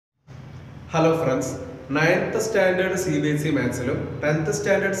Hello friends, 9th standard CBSE Mathsilum, 10th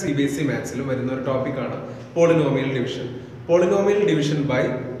standard CBSE Mathsilum വരുന്ന ഒരു ടോപ്പിക്കാണ് polynomial division. Polynomial division by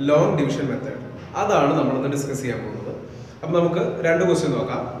long division method. അതാണ് നമ്മൾ ഇന്ന് ഡിസ്കസ് ചെയ്യാൻ പോകുന്നത്. അപ്പോൾ നമുക്ക് രണ്ട് ക്വസ്റ്റ്യൻ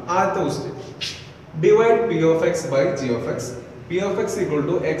നോക്കാം. ആദ്യത്തെ question. Divide p of x by g of x. p of x equal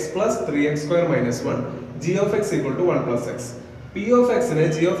to x plus 3x square minus 1. g of x equal to 1 plus x. p of x നെ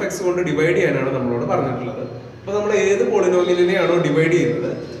g of x കൊണ്ട് divide ചെയ്യാനാണ് നമ്മളോട് പറഞ്ഞിട്ടുള്ളത്. അപ്പോൾ നമ്മൾ ഏത് പോളിനോമിയലിനെയാണോ divide ചെയ്യുന്നത്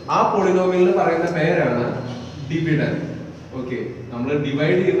ആ പോളിനോമിയലിന് പറയുന്ന പേരാണ് ഡിവിഡൻഡ്. ഓക്കെ, നമ്മൾ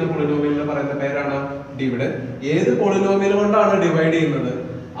ഡിവൈഡ് ചെയ്യുന്ന പോളിനോമിയലിന് പറയുന്ന പേരാണ് ഡിവിഡൻഡ്. ഏത് പോളിനോമിയൽ കൊണ്ടാണ് ഡിവൈഡ് ചെയ്യുന്നത്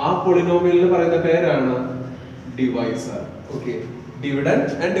ആ പോളിനോമിയലിന് പറയുന്ന പേരാണ് divisor. Okay, dividend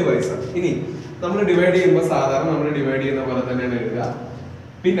and divisor. ഇനി നമ്മൾ ഡിവൈഡ് ചെയ്യുമ്പോൾ സാധാരണ നമ്മൾ ഡിവൈഡ് ചെയ്യുന്ന പോലെ തന്നെയാണ് എഴുതുക.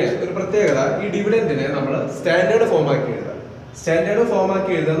 പിന്നെ ഒരു പ്രത്യേകത, ഈ ഡിവിഡൻഡിനെ നമ്മൾ സ്റ്റാൻഡേർഡ് ഫോം ആക്കി എഴുതുക. സ്റ്റാൻഡേർഡ് ഫോം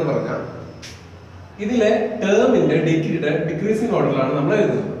ആക്കി എഴുതുക എന്ന് പറഞ്ഞാൽ ഇതിലെ ടേമിന്റെ ഡിഗ്രിയുടെ ഡിക്രീസിംഗ് ഓർഡറിലാണ് നമ്മൾ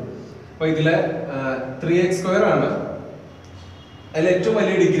എഴുതുന്നത്. അപ്പൊ ഇതിലെ 3x² ആണ് അതിൽ ഏറ്റവും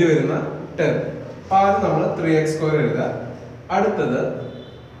വലിയ ഡിഗ്രി വരുന്ന ടേം. അപ്പൊ ആദ്യം നമ്മൾ 3x² എഴുതുക, അടുത്തത്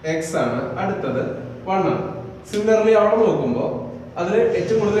x ആണ്, അടുത്തത് 1 ആണ്. സിമിലർലി അവിടെ നോക്കുമ്പോൾ അതിൽ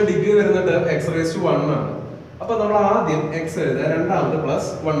ഏറ്റവും കൂടുതൽ ഡിഗ്രി വരുന്ന ടേം x⁻1 ആണ്. അപ്പൊ നമ്മൾ ആദ്യം x എഴുതുക, രണ്ടാമത്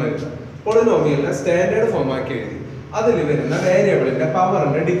 +1 എഴുതുക. പോളിനോമിയലിനെ സ്റ്റാൻഡേർഡ് ഫോം ആക്കി എഴുതി അതിൽ വരുന്ന വേരിയബിളിന്റെ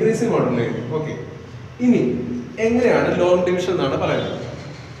പവറിന്റെ ഡിക്രീസിംഗ് ഓർഡറിൽ എഴുതി. ഓക്കെ, ഇനി എങ്ങനെയാണ് ലോങ് ഡിവിഷൻ എന്നാണ് പറയുന്നത്.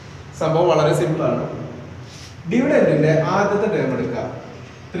 സംഭവം വളരെ സിമ്പിൾ ആണ്. ഡിവിഡൻഡിന്റെ ആദ്യത്തെ ടേം എടുക്കുക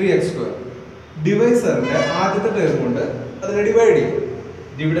 3x², ഡിവൈസറിന്റെ ആദ്യത്തെ ടേം കൊണ്ട് അതിനെ ഡിവൈഡ് ചെയ്യും.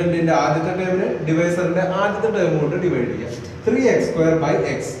 ഡിവിഡൻഡിന്റെ ആദ്യത്തെ ടേമിനെ ഡിവൈസറിന്റെ ആദ്യത്തെ ടേം കൊണ്ട് ഡിവൈഡ് ചെയ്യുക. 3x² by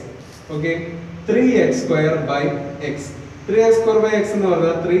x. Okay, 3x² by x. 3x² by x എന്ന്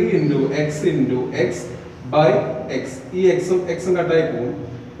പറഞ്ഞാൽ 3 into x by x. ഈ എക്സും കട്ടായി പോകും.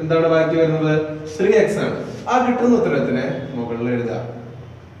 എന്താണ് ബാക്കി വരുന്നത്? 3x ആണ്. ആ കിട്ടുന്ന ഉത്തരത്തിനെ മുകളിൽ എഴുതുക.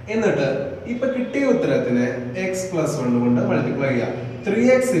 എന്നിട്ട് ഇപ്പൊ കിട്ടിയ ഉത്തരത്തിനെ x+1 കൊണ്ട് മൾട്ടിപ്ലൈ ചെയ്യാം.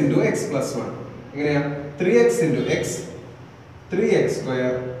 3x into x+1 എങ്ങനെയാ? 3x into x, 3x²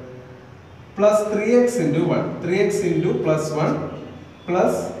 plus 3x into 1, 3x into +1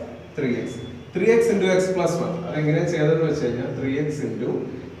 plus 3x, 3x into x+1. അതെങ്ങനെയാ ചെയ്തതെന്ന് വെച്ച് കഴിഞ്ഞാൽ 3x into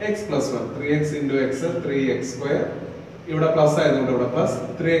x+1, 3x into x 3x², ഇവിടെ പ്ലസ് ആയതുകൊണ്ട് ഇവിടെ പ്ലസ്,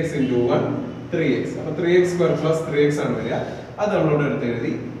 3x into 1 3x. അപ്പൊ 3x² plus 3x ആണ് വരിക. അത് നമ്മളോട് എടുത്ത്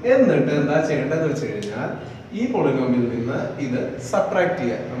എഴുതി. എന്നിട്ട് എന്താ ചെയ്യേണ്ടതെന്ന് വെച്ച് കഴിഞ്ഞാൽ ഈ പോളിനോമിയലിൽ നിന്ന് ഇത് സബ്ട്രാക്ട്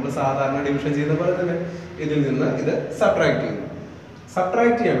ചെയ്യുക. നമ്മൾ സാധാരണ ഡിവിഷൻ ചെയ്യുന്ന പോലെ തന്നെ ഇതിൽ നിന്ന് ഇത് സബ്ട്രാക്ട് ചെയ്യുന്നു.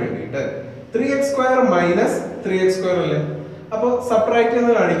 സബ്ട്രാക്ട് ചെയ്യാൻ വേണ്ടിയിട്ട് 3x² മൈനസ് 3x² അല്ലേ, അപ്പോൾ സബ്ട്രാക്ട്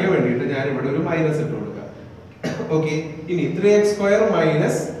എന്ന് കാണിക്കാൻ വേണ്ടിയിട്ട് ഞാൻ ഇവിടെ ഒരു മൈനസ് ഇട്ട് കൊടുക്കുക. ഓക്കെ, ഇനി 3x²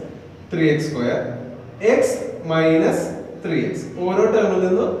 minus 3x², x minus 3x. ഓരോ ടേമിൽ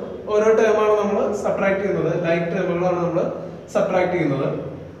നിന്ന് ഓരോ ടേമാണ് നമ്മൾ സബ്ട്രാക്ട് ചെയ്യുന്നത്. ലൈക്ക് ടേമുകളാണ് നമ്മൾ സബ്ട്രാക്ട് ചെയ്യുന്നത്.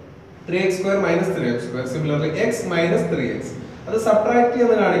 3x² minus 3x², similarly x minus 3x. അത് സബ്ട്രാക്ട്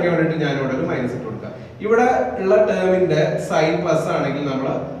ചെയ്യുന്ന കാണിക്കാൻ വേണ്ടിയിട്ട് ഞാൻ ഇവിടെ ഒരു മൈനസ് ഇട്ട് കൊടുക്കുക. ഇവിടെ ഉള്ള ടേമിന്റെ സൈൻ പ്ലസ് ആണെങ്കിൽ നമ്മൾ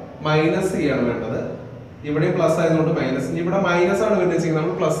മൈനസ് ചെയ്യാണ് വേണ്ടത്. ഇവിടെ പ്ലസ് ആയതുകൊണ്ട് മൈനസ്. ഇവിടെ മൈനസ് ആണ് വരുന്നത്,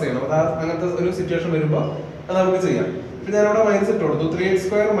 നമ്മൾ പ്ലസ് ചെയ്യണം. അത് അങ്ങനത്തെ ഒരു സിറ്റുവേഷൻ വരുമ്പോൾ അത് നമുക്ക് ചെയ്യാം. ഇപ്പൊ ഞാൻ ഇവിടെ മൈനസ് ഇട്ട് കൊടുത്തു.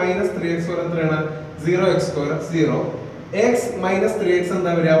 3x² മൈനസ് 3x² എത്രയാണ്? 0x², 0. x മൈനസ് 3x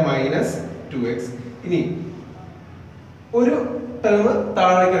എന്താ വരിക? Minus 2x. ഇനി ഒരു ടേം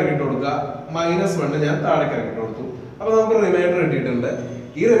താഴേക്ക് ഇറക്കിട്ട് കൊടുക്കുക. -1 ഞാൻ താഴേക്ക് ഇറക്കിട്ട് കൊടുത്തു. അപ്പൊ നമുക്ക് റിമൈൻഡർ കിട്ടിയിട്ടുണ്ട്.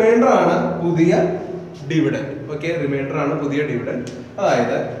 ഈ റിമൈൻഡർ ആണ് പുതിയ ഡിവിഡൻഡ്. ഓക്കെ, റിമൈൻഡർ ആണ് പുതിയ ഡിവിഡൻഡ്.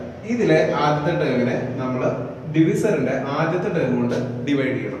 അതായത് ഇതിലെ ആദ്യത്തെ ടേമിനെ നമ്മൾ ഡിവിസറിന്റെ ആദ്യത്തെ ടേം കൊണ്ട്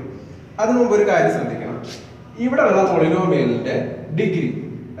ഡിവൈഡ് ചെയ്യണം. അതിനു മുമ്പ് ഒരു കാര്യം ശ്രദ്ധിക്കണം. ഇവിടെ ഉള്ള പോളിനോമിയലിന്റെ ഡിഗ്രി,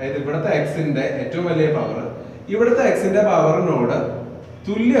 അതായത് ഇവിടുത്തെ എക്സിന്റെ ഏറ്റവും വലിയ പവർ ഇവിടുത്തെ എക്സിന്റെ പവറിനോട്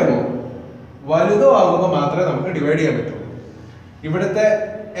തുല്യമോ വലുതോ ആകുമ്പോൾ മാത്രമേ നമുക്ക് ഡിവൈഡ് ചെയ്യാൻ പറ്റൂ. ഇവിടുത്തെ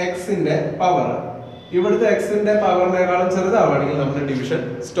എക്സിന്റെ പവർ ഇവിടുത്തെ എക്സിന്റെ പവറിനേക്കാളും ചെറുതാവുകയാണെങ്കിൽ നമ്മൾ ഡിവിഷൻ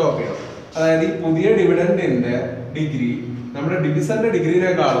സ്റ്റോപ്പ് ചെയ്യണം. അതായത് ഈ പുതിയ ഡിവിഡൻഡിന്റെ ഡിഗ്രി നമ്മുടെ ഡിവിസറിന്റെ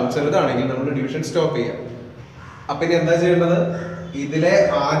ഡിഗ്രിനേക്കാളും ചെറുതാണെങ്കിൽ നമ്മൾ ഡിവിഷൻ സ്റ്റോപ്പ് ചെയ്യാം. അപ്പൊ ഇനി എന്താ ചെയ്യേണ്ടത്? ഇതിലെ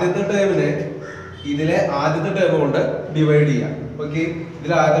ആദ്യത്തെ ടേം കൊണ്ട് ഡിവൈഡ് ചെയ്യാം. ഓക്കെ,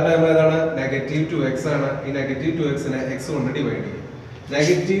 ഇതിൽ ആദ്യത്തെ ടേം ഏതാണ്? -2x ആണ്. ഈ -2x നെ x കൊണ്ട് ഡിവൈഡ് ചെയ്യും.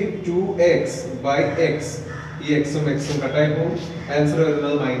 -2x by x. ഈ x-ഉം x-ഉം കട്ടായി പോകും. ആൻസർ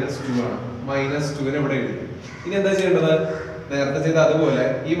വരുന്നത് -2 ആണ്. -2 നെ ഇവിടെ എഴുതി. ഇനി എന്താ ചെയ്യേണ്ടത്? നേരത്തെ ചെയ്ത അതുപോലെ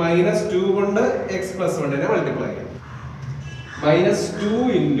ഈ -2 കൊണ്ട് x+1 നെ മൾട്ടിപ്ലൈ ചെയ്യാം. -2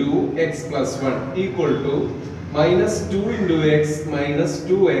 into x+1 equal to -2 into x minus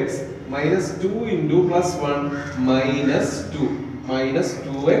 2x minus 2 into +1 -2.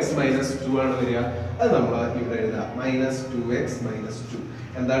 -2x minus 2 ആണ് വരിക. അത് നമ്മൾ ഇവിടെ എഴുതാം. -2x minus 2.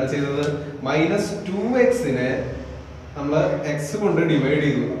 എന്താണ് ചെയ്തത്? -2x നെ നമ്മൾ എക്സ് കൊണ്ട് ഡിവൈഡ്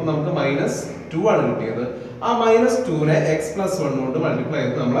ചെയ്തു. അപ്പോൾ നമുക്ക് -2 ആണ് കിട്ടിയത്. ആ -2നെ x+1 കൊണ്ട് മൾട്ടിപ്ലൈ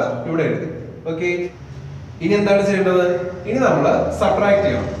ചെയ്ത് നമ്മൾ ഇവിടെ എഴുതി. ഓക്കെ, ഇനി എന്താണ് ചെയ്യേണ്ടത്? ഇനി നമ്മൾ സബ്ട്രാക്ട്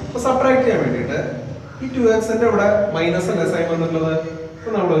ചെയ്യണം. അപ്പോൾ സബ്ട്രാക്ട് ചെയ്യാൻ വേണ്ടിയിട്ട് ഈ 2xന്റെ ഇവിടെ മൈനസ് അല്ലേ സൈൻ വന്നിട്ടുള്ളത്,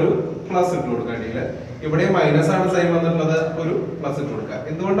 അപ്പോൾ നമ്മളൊരു പ്ലസ് ഇട്ട് കൊടുക്കുക. അടിയിൽ ഇവിടെ മൈനസ് ആണ് സൈൻ വന്നിട്ടുള്ളത്, ഒരു പ്ലസ് ഇട്ട് കൊടുക്കുക.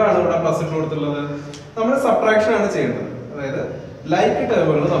 എന്തുകൊണ്ടാണ് ഇവിടെ പ്ലസ് ഇട്ട് കൊടുത്തിട്ടുള്ളത്? നമ്മൾ സബ്ട്രാക്ഷൻ ആണ് ചെയ്യേണ്ടത്. അതായത് ലൈക്ക്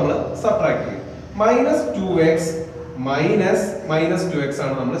ടേമുകൾ നമ്മൾ സബ്ട്രാക്ട് ചെയ്യും. -2x -2x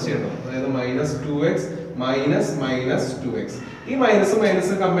ആണ് നമ്മൾ ചെയ്യേണ്ടത്. അതായത് -2x -2x. ഈ മൈനസ്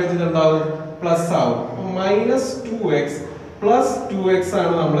മൈനസ് കമ്പയർ ചെയ്ത് എന്താവും? പ്ലസ് ആവും. അപ്പോൾ -2x + 2x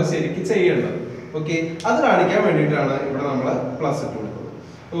ആണ് നമ്മൾ ശരിക്കും ചെയ്യേണ്ടത്. ഓക്കെ, അത് കാണിക്കാൻ വേണ്ടിയിട്ടാണ് ഇവിടെ നമ്മൾ പ്ലസ് ഇട്ട് കൊടുക്കുന്നത്.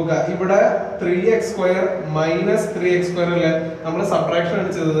 നോക്കുക, ഇവിടെ 3x² -3x² അല്ലേ നമ്മൾ സബ്ട്രാക്ഷൻ ആണ്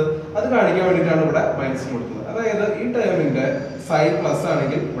ചെയ്തത്. അത് കാണിക്കാൻ വേണ്ടിയിട്ടാണ് ഇവിടെ മൈനസ് കൊടുത്തത്. അതായത് ഈ ടേമിന്റെ സൈൻ പ്ലസ്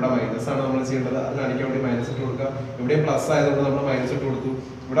ആണെങ്കിൽ ഇവിടെ മൈനസ് ആണ് നമ്മൾ ചെയ്യേണ്ടത്. അത് കാണിക്കാൻ വേണ്ടി മൈനസ് ഇട്ട് കൊടുക്കുക. ഇവിടെ പ്ലസ് ആയതുകൊണ്ട് നമ്മൾ മൈനസ് ഇട്ട് കൊടുത്തു.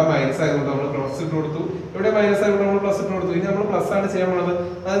 ഇവിടെ മൈനസ് ആയതുകൊണ്ട് നമ്മൾ പ്ലസ് ഇട്ട് കൊടുത്തു. ഇവിടെ മൈനസ് ആയതുകൊണ്ട് നമ്മൾ പ്ലസ് ഇട്ട് കൊടുത്തു. ഇനി നമ്മൾ പ്ലസ് ആണ് ചെയ്യാൻ പോകുന്നത്.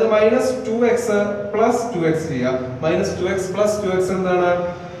 അതായത് -2x + 2x ചെയ്യാം. -2x + 2x എന്താണ്?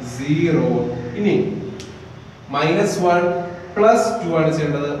 0. ഇനി -1 + 2 ആണ്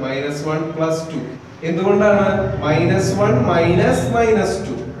ചെയ്യേണ്ടത്. -1 + 2. എന്തുകൊണ്ടാണ്? -1 -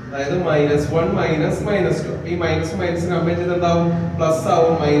 -2. അതായത് -1 - -2. ഈ മൈനസ് മൈനസ് കമ്പയർ ചെയ്ത് എന്താവും? പ്ലസ്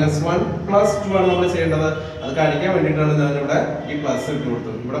ആവും. -1 + 2 ആണ് നമ്മൾ ചെയ്യേണ്ടത്. അത് കാണിക്കാൻ വേണ്ടിയിട്ടാണ് ഞാൻ ഇവിടെ ഈ പ്ലസ് ഇട്ട്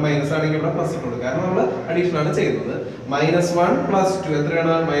കൊടുത്തത്. ഇവിടെ മൈനസ് ആണെങ്കിൽ ഇവിടെ പ്ലസ് ഇട്ട് കൊടുക്കും. കാരണം നമ്മൾ അഡീഷൻ ആണ് ചെയ്യുന്നത്. -1 + 2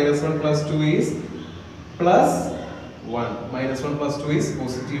 എത്രയാണ്? -1 + 2 ഈസ് +1. -1 + 2 ഈസ്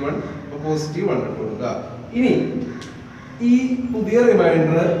 +1. അപ്പോൾ +1 ഇട്ട് കൊടുക്കുക. ഇനി ഈ പുതിയ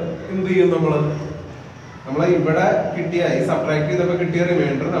റിമൈൻഡർ എന്ത് ചെയ്യും? നമ്മൾ ഇവിടെ കിട്ടിയ ഈ സബ്ട്രാക്ട് ചെയ്തപ്പോൾ കിട്ടിയ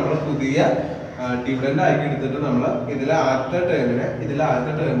റിമൈൻഡർ നമ്മൾ പുതിയ ഡിവിഡൻഡ് ആക്കി എടുത്തിട്ട് നമ്മൾ ഇതിലെ ആദ്യത്തെ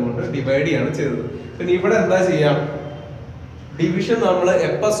ടേം കൊണ്ട് ഡിവൈഡ് ചെയ്യാണ് ചെയ്തത്. പിന്നെ ഇവിടെ എന്താ ചെയ്യാം? ഡിവിഷൻ നമ്മൾ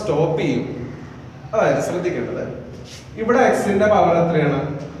എപ്പോ സ്റ്റോപ്പ് ചെയ്യും? അതായത് ശ്രദ്ധിക്കേണ്ടത്, ഇവിടെ എക്സിന്റെ പവർ എത്രയാണ്?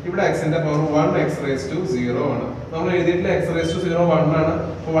 ഇവിടെ എക്സിന്റെ പവർ 1x⁻0 ആണ്. നമ്മൾ എഴുതിയിട്ടുള്ള x⁻0 1 ആണ്.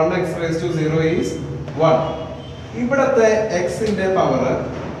 അപ്പോൾ 1x⁻0 ഈസ് 1. ഇവിടത്തെ എക്സിന്റെ പവർ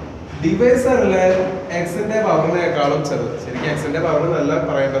ഡിവൈസറിലെ എക്സിന്റെ പവറിനേക്കാളും ചെറുത്. ശരിക്കും എക്സിന്റെ പവർ എന്നല്ല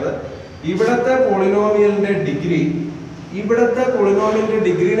പറയേണ്ടത്. ഇവിടത്തെ പോളിനോമിയലിന്റെ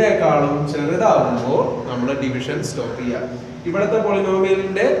ഡിഗ്രിനേക്കാളും ചെറുതാവുമ്പോൾ നമ്മൾ ഡിവിഷൻ സ്റ്റോപ്പ് ചെയ്യാം. ഇവിടത്തെ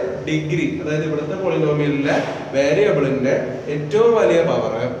പോളിനോമിയലിന്റെ ഡിഗ്രി, അതായത് ഇവിടത്തെ പോളിനോമിയലിലെ വേരിയബിളിന്റെ ഏറ്റവും വലിയ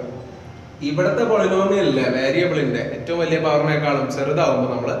പവർ ഇവിടത്തെ പോളിനോമിയലിലെ വേരിയബിളിന്റെ ഏറ്റവും വലിയ പവറിനേക്കാളും ചെറുതാവുമ്പോൾ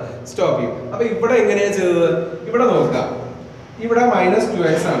നമ്മൾ സ്റ്റോപ്പ് ചെയ്യും. അപ്പൊ ഇവിടെ എങ്ങനെയാ ചെയ്തത്? ഇവിടെ നോക്കാം, ഇവിടെ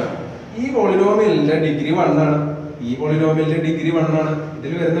 -2x ആണ്. ഈ പോളിനോമിയലിന്റെ ഡിഗ്രി 1 ആണ്.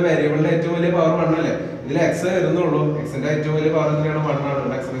 ഇതിൽ വരുന്ന വേരിയബിളിന്റെ ഏറ്റവും വലിയ പവർ 1 അല്ലേ? ഇതിൽ x വരുന്നുള്ളൂ. എക്സിന്റെ ഏറ്റവും വലിയ പവർ എത്രയാണ്? 1 ആണ്.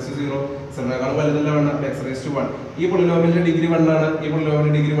 x⁻0 x-നേക്കാളും വലുതല്ല 1. x⁻1. ഈ പോളിനോമിയലിന്റെ ഡിഗ്രി 1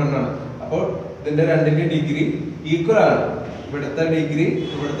 ആണ്. അപ്പോൾ ഇതിന്റെ രണ്ടിന്റെ ഡിഗ്രി ഈക്വൽ ആണ്. ഇവിടുത്തെ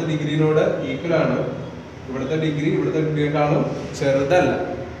ഡിഗ്രിനോട് ഈക്വൽ ആണ്. ഇവിടുത്തെ ഡിഗ്രിയേക്കാളും ചെറുതല്ല.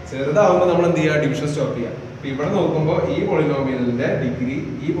 ചെറുതാവുമ്പോൾ നമ്മൾ എന്ത് ചെയ്യുക? ഡിവിഷൻ സ്റ്റോപ്പ് ചെയ്യുക. അപ്പൊ ഇവിടെ നോക്കുമ്പോൾ ഈ പോളിനോമിയലിന്റെ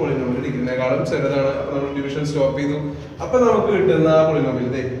ഡിഗ്രിനേക്കാളും ചെറുതാണ്. അപ്പൊ നമ്മൾ ഡിവിഷൻ സ്റ്റോപ്പ് ചെയ്തു. അപ്പൊ നമുക്ക് കിട്ടുന്ന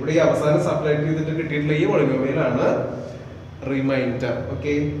പോളിനോമിയൽ ഇവിടെ ഈ അവസാനം സബ്ട്രാക്ട് ചെയ്തിട്ട് കിട്ടിയിട്ടുള്ള ഈ പോളിനോമിയലാണ് റിമൈൻഡർ.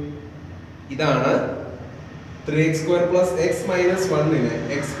 ഓക്കെ, ഇതാണ് 3x² + x - 1നെ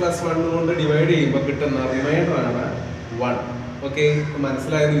x+1 കൊണ്ട് ഡിവൈഡ് ചെയ്യുമ്പോൾ കിട്ടുന്ന റിമൈൻഡർ ആണ് 1. ഓക്കെ,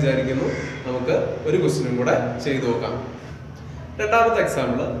 മനസ്സിലായെന്ന് വിചാരിക്കുന്നു. നമുക്ക് ഒരു ക്വസ്റ്റ്യനും കൂടെ ചെയ്തു നോക്കാം. രണ്ടാമത്തെ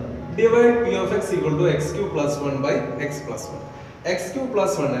example, divide p of x equal to x³ + 1 by x+1. x³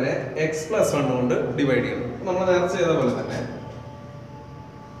 + 1നെ x+1 കൊണ്ട് ഡിവൈഡ് ചെയ്യണം. നമ്മൾ നേരത്തെ ചെയ്ത പോലെ തന്നെ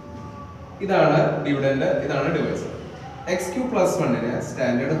ഇതാണ് ഡിവിഡൻഡ്, ഇതാണ് ഡിവൈസർ. x³ + 1നെ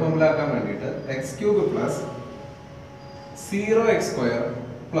സ്റ്റാൻഡേർഡ് ഫോമിലാക്കാൻ വേണ്ടിയിട്ട് x³ + 0x²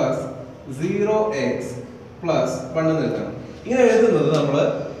 + 0x + 1 എന്ന് എഴുതണം. ഇങ്ങനെ എഴുതുന്നത് നമ്മൾ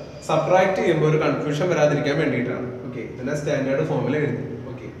സബ്ട്രാക്ട് ചെയ്യുമ്പോൾ ഒരു കൺഫ്യൂഷൻ വരാതിരിക്കാൻ വേണ്ടിയിട്ടാണ്. ഓക്കെ, ഇതിനെ സ്റ്റാൻഡേർഡ് ഫോമിൽ എഴുതി.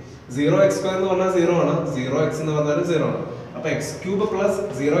 0x² എന്ന് പറഞ്ഞാൽ 0 ആണ്, 0x എന്ന് പറഞ്ഞാൽ 0 ആണ്. അപ്പൊ x³ +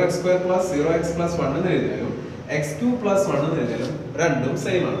 0x² + 0x + 1 എന്ന് എഴുതിയാലും x³ + 1 എന്ന് എഴുതിയാലും രണ്ടും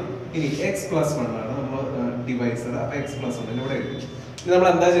സെയിം ആണ്. ഇനി x+1 ആണ് നമ്മൾ ഡിവൈസർ. അപ്പൊ x+1 ഇവിടെ എഴുതി. ഇനി നമ്മൾ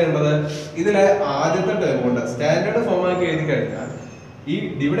എന്താ ചെയ്യേണ്ടത്? ഇതിലെ ആദ്യത്തെ ടേം കൊണ്ട് സ്റ്റാൻഡേർഡ് ഫോം ആക്കി എഴുതി കഴിഞ്ഞാൽ ഈ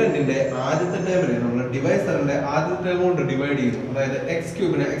ഡിവിഡൻഡിന്റെ ആദ്യത്തെ ടേമിനെ നമ്മൾ ഡിവൈസറിന്റെ ആദ്യത്തെ ടേം കൊണ്ട് ഡിവൈഡ് ചെയ്യുന്നു. അതായത് x³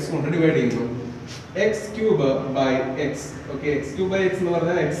 x കൊണ്ട് ഡിവൈഡ് ചെയ്യുന്നു. x³ by x. Okay, x³ by x എന്ന്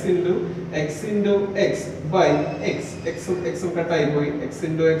പറഞ്ഞാൽ x into x by x. x കട്ടായി പോയി. x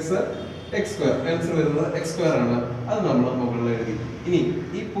into x². ആൻസർ വരുന്നത് x² ആണ്. അത് നമ്മൾ മുകളിൽ എഴുതി. ഇനി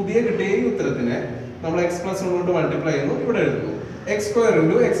ഈ പുതിയ കിട്ടിയ ഈ ഉത്തരത്തിനെ നമ്മൾ x+1 കൊണ്ട് മൾട്ടിപ്ലൈ ചെയ്യുന്നു. ഇവിടെ എഴുതുന്നു x²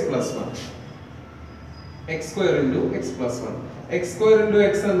 into x+1. x square into x plus 1. x square into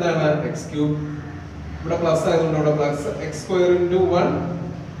x എന്താണ് x cube. ഇവിടെ പ്ലസ് ആയതുകൊണ്ട് ഇവിടെ plus x square into 1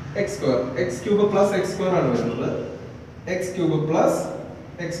 x square. x cube plus x square ആണ് വരുന്നത്. x cube plus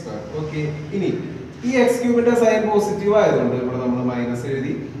x square. Okay. ഇനി ഈ x ക്യൂബിന്റെ sign positive ആയതുകൊണ്ട് ഇവിടെ നമ്മൾ മൈനസ്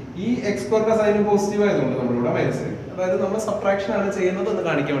എഴുതി. ഈ x സ്ക്വയറിന്റെ സൈൻ പോസിറ്റീവ് ആയതുകൊണ്ട് നമ്മൾ ഇവിടെ മൈനസ് എഴുതി. അതായത് നമ്മൾ സബ്ട്രാക്ഷൻ ആണ് ചെയ്യുന്നത് എന്ന്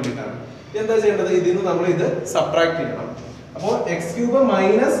കാണിക്കാൻ വേണ്ടിയിട്ടാണ്. എന്താ ചെയ്യേണ്ടത്? ഇതിൽ നിന്ന് നമ്മൾ ഇത് സബ്ട്രാക്ട് ചെയ്യണം. അപ്പോൾ x cube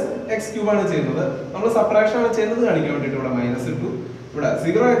minus x cube ആണ് ചെയ്യുന്നത്. നമ്മൾ സബ്ട്രാക്ഷൻ ആണ് ചെയ്യുന്നത് കാണിക്കാൻ വേണ്ടിയിട്ട് ഇവിടെ മൈനസ് ഇട്ടു. ഇവിടെ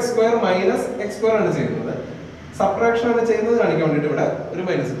 0x square minus x square ആണ് ചെയ്യുന്നത്. സബ്ട്രാക്ഷൻ ആണ് ചെയ്യുന്നത് കാണിക്കാൻ വേണ്ടിയിട്ട് ഇവിടെ ഒരു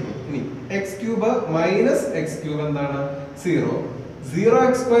മൈനസ് ഇട്ടു. ഇനി x cube minus x cube എന്താണ്? 0.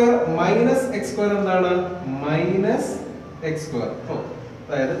 0x square minus x square എന്താണ്? Minus x square.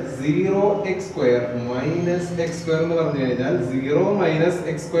 അതായത് 0x square minus x square എന്ന് പറഞ്ഞു കഴിഞ്ഞാൽ 0 മൈനസ്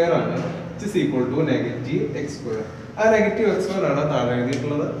x സ്ക്വയർ ആണ്, which is equal to negative x square. ആ നെഗറ്റീവ് x സ്ക്വയർ ആണ് താഴെ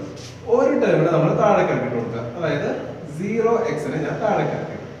എഴുതിയിട്ടുള്ളത്. ഒരു ടേമിനെ നമ്മൾ താഴെ കറക്കിട്ട് കൊടുക്കുക. അതായത് 0x നെ ഞാൻ താഴെ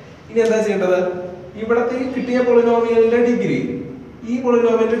കറക്കി. ഇനി എന്താ ചെയ്യേണ്ടത്? ഇവിടത്തെ ഈ കിട്ടിയ പോളിനോമിയലിന്റെ ഡിഗ്രി ഈ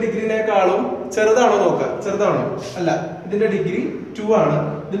പോളിനോമിയലിന്റെ ഡിഗ്രിനേക്കാളും ചെറുതാണോ നോക്കുക. ചെറുതാണോ? അല്ല, ഇതിന്റെ ഡിഗ്രി 2 ആണ്,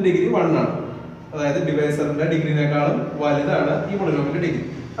 ഇതിന്റെ ഡിഗ്രി 1 ആണ്. അതായത് ഡിവൈസറിന്റെ ഡിഗ്രിനേക്കാളും വലുതാണ് ഈ പോളിനോമിയലിന്റെ ഡിഗ്രി.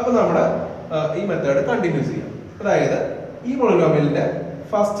 അപ്പൊ നമ്മുടെ ഈ മെത്തേഡ് കണ്ടിന്യൂ ചെയ്യാം. അതായത് ഈ പോളിനോമിയലിന്റെ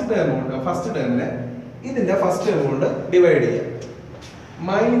ഫസ്റ്റ് ടേമിനെ ഇതിന്റെ ഫസ്റ്റ് ടേം കൊണ്ട് ഡിവൈഡ് ചെയ്യാം.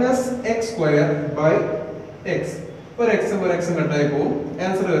 Minus X square by X. ഒരു എക്സും കട്ടായി പോകും.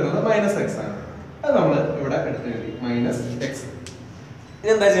 ആൻസർ വരുന്നത് മൈനസ് എക്സ് ആണ്. അത് നമ്മൾ ഇവിടെ എടുത്ത് എഴുതി മൈനസ് എക്സ്.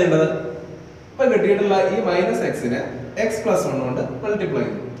 ഇനി എന്താ ചെയ്യേണ്ടത്? ഇപ്പൊ കിട്ടിയിട്ടുള്ള ഈ മൈനസ് എക്സിനെ എക്സ് പ്ലസ് 1 കൊണ്ട് മൾട്ടിപ്ലൈ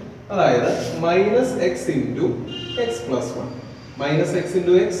ചെയ്യും. അതായത് minus X into X plus 1. Minus X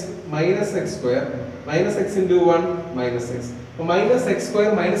into X minus X square minus X into 1 minus X. അപ്പൊ minus X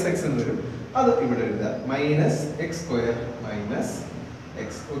square minus X എന്ന് വരും. അത് ഇവിടെ എഴുതുക. Minus X square minus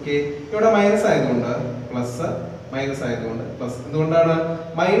X. Okay. ഇവിടെ മൈനസ് ആയതുകൊണ്ട് പ്ലസ്, മൈനസ് ആയതുകൊണ്ട് plus. എന്തുകൊണ്ടാണ്?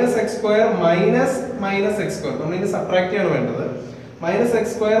 Minus X square minus minus X square നമ്മൾ ഇനി സബ്ട്രാക്ട് ചെയ്യാണ് വേണ്ടത്. Minus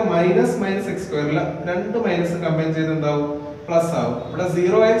X square minus minus X സ്ക്വയറിൽ രണ്ട് മൈനസ് കമ്പൈൻ ചെയ്ത് എന്താവും? പ്ലസ് ആവും. ഇവിടെ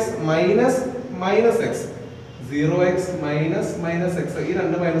 0x minus minus X, 0x minus minus X, ഈ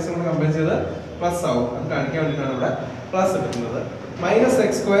രണ്ട് മൈനസ് കൊണ്ട് കമ്പൈൻ ചെയ്ത് പ്ലസ് ആവും. അത് കാണിക്കാൻ വേണ്ടിയിട്ടാണ് ഇവിടെ പ്ലസ് എടുക്കുന്നത്. Minus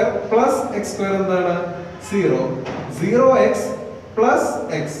X square plus X square എന്താണ്? 0. 0x പ്ലസ്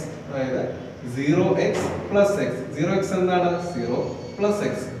എക്സ്, അതായത് 0x പ്ലസ് എക്സ്. 0x എന്താണ്? 0 പ്ലസ്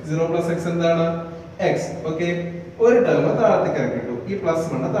എക്സ്. 0 പ്ലസ് എക്സ് എന്താണ്? എക്സ്. ഓക്കെ. ഒരു ടേം താഴത്തേക്ക് ഇറക്കിട്ടു. ഈ പ്ലസ്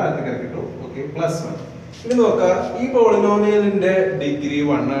 1 താഴത്തേക്ക് ഇറക്കിട്ടു. Okay, plus 1. ഇനി നോക്കുക, ഈ പോളിനോമിയലിന്റെ ഡിഗ്രി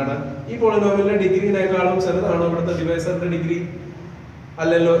 1 ആണ്. ഈ പോളിനോമിയലിന്റെ ഡിഗ്രിനേക്കാളും ചെറുതാണ് ഇവിടുത്തെ ഡിവൈസറിന്റെ ഡിഗ്രി.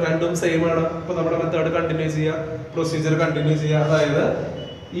 അല്ലല്ലോ, രണ്ടും സെയിം ആണ്. അപ്പൊ നമ്മുടെ മെത്തേഡ് കണ്ടിന്യൂ ചെയ്യുക, പ്രൊസീജിയർ കണ്ടിന്യൂ ചെയ്യുക. അതായത്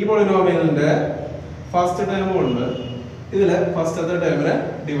ഈ പോളിനോമിയലിന്റെ ഫസ്റ്റ് ടേം കൊണ്ട് ഇതിലെ ഫസ്റ്റത്തെ ടേമിനെ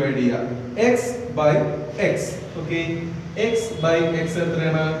ഡിവൈഡ് ചെയ്യുക. X by X. Okay, X by X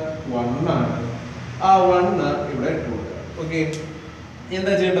എത്രയാണ്? 1 ആണ്. ആ 1 ഇവിടെ ഇട്ട് കൊടുക്കുക. ഓക്കെ,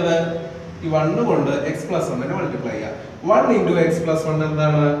 എന്താ ചെയ്യേണ്ടത്? ഈ 1 കൊണ്ട് എക്സ് പ്ലസ് 1 മൾട്ടിപ്ലൈ ചെയ്യുക. 1 ഇൻറ്റു എക്സ് പ്ലസ് 1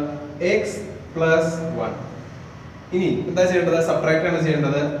 എന്താണ്? X plus 1. ഇനി എന്താ ചെയ്യേണ്ടത്? സബ്ട്രാക്ട് ആണ്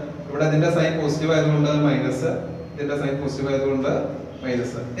ചെയ്യേണ്ടത്. ഇവിടെ ഇതിന്റെ സൈൻ പോസിറ്റീവ് ആയതുകൊണ്ട് മൈനസ്, ഇതിന്റെ സൈൻ പോസിറ്റീവ് ആയതുകൊണ്ട്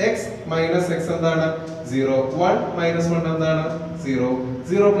മൈനസ്. എക്സ് മൈനസ് എക്സ് എന്താണ്? 0. 1 മൈനസ് 1 എന്താണ്? 0.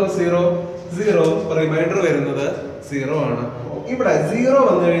 0 പ്ലസ് 0 0. റിമൈൻഡർ വരുന്നത് 0 ആണ്. ഇവിടെ 0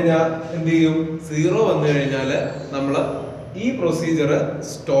 വന്നു കഴിഞ്ഞാൽ എന്ത് ചെയ്യും? 0 വന്നു കഴിഞ്ഞാൽ നമ്മൾ ഈ പ്രൊസീജിയർ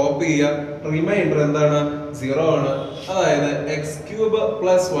സ്റ്റോപ്പ് ചെയ്യുക. റിമൈൻഡർ എന്താണ്? 0 ആണ്. അതായത് X cube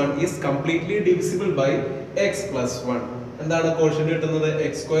plus 1 is completely divisible by X plus 1. എന്താണ് കോഷ്യന്റ് കിട്ടുന്നത്?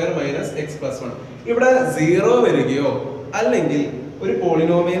 X square minus X plus 1. ഇവിടെ 0 വരികയോ അല്ലെങ്കിൽ ഒരു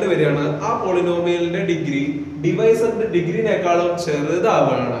പോളിനോമിയൽ വരികയാണ്, ആ പോളിനോമിയലിന്റെ ഡിഗ്രി ഡിവൈസറിന്റെ ഡിഗ്രിനേക്കാളും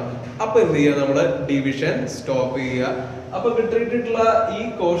ചെറുതാവുകയാണ്. അപ്പൊ എന്ത് ചെയ്യുക? നമ്മുടെ ഡിവിഷൻ സ്റ്റോപ്പ് ചെയ്യുക. അപ്പൊ കിട്ടിയിട്ടുള്ള ഈ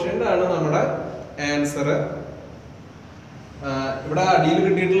കോഷ്യന്റ് ആണ് നമ്മുടെ ആൻസർ. ഇവിടെ അടിയിൽ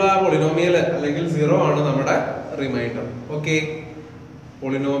കിട്ടിയിട്ടുള്ള പോളിനോമിയൽ അല്ലെങ്കിൽ 0 ആണ് നമ്മുടെ reminder. Okay,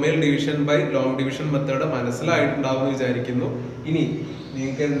 polynomial division by long division method മനസ്സിലായിട്ടുണ്ടാവും എന്ന് വിചാരിക്കുന്നു. ഇനി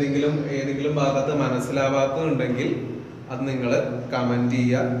നിങ്ങൾക്ക് ഏതെങ്കിലും ഭാഗത്ത് മനസ്സിലാവാത്തതുണ്ടെങ്കിൽ അത് നിങ്ങൾ കമന്റ്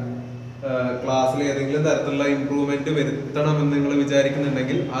ചെയ്യുക. ക്ലാസ്സിൽ ഏതെങ്കിലും തരത്തിലുള്ള ഇംപ്രൂവ്മെന്റ് വരുത്തണമെന്ന് നിങ്ങൾ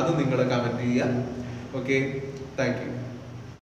വിചാരിക്കുന്നുണ്ടെങ്കിൽ അത് നിങ്ങൾ കമന്റ് ചെയ്യുക. Okay, thank you.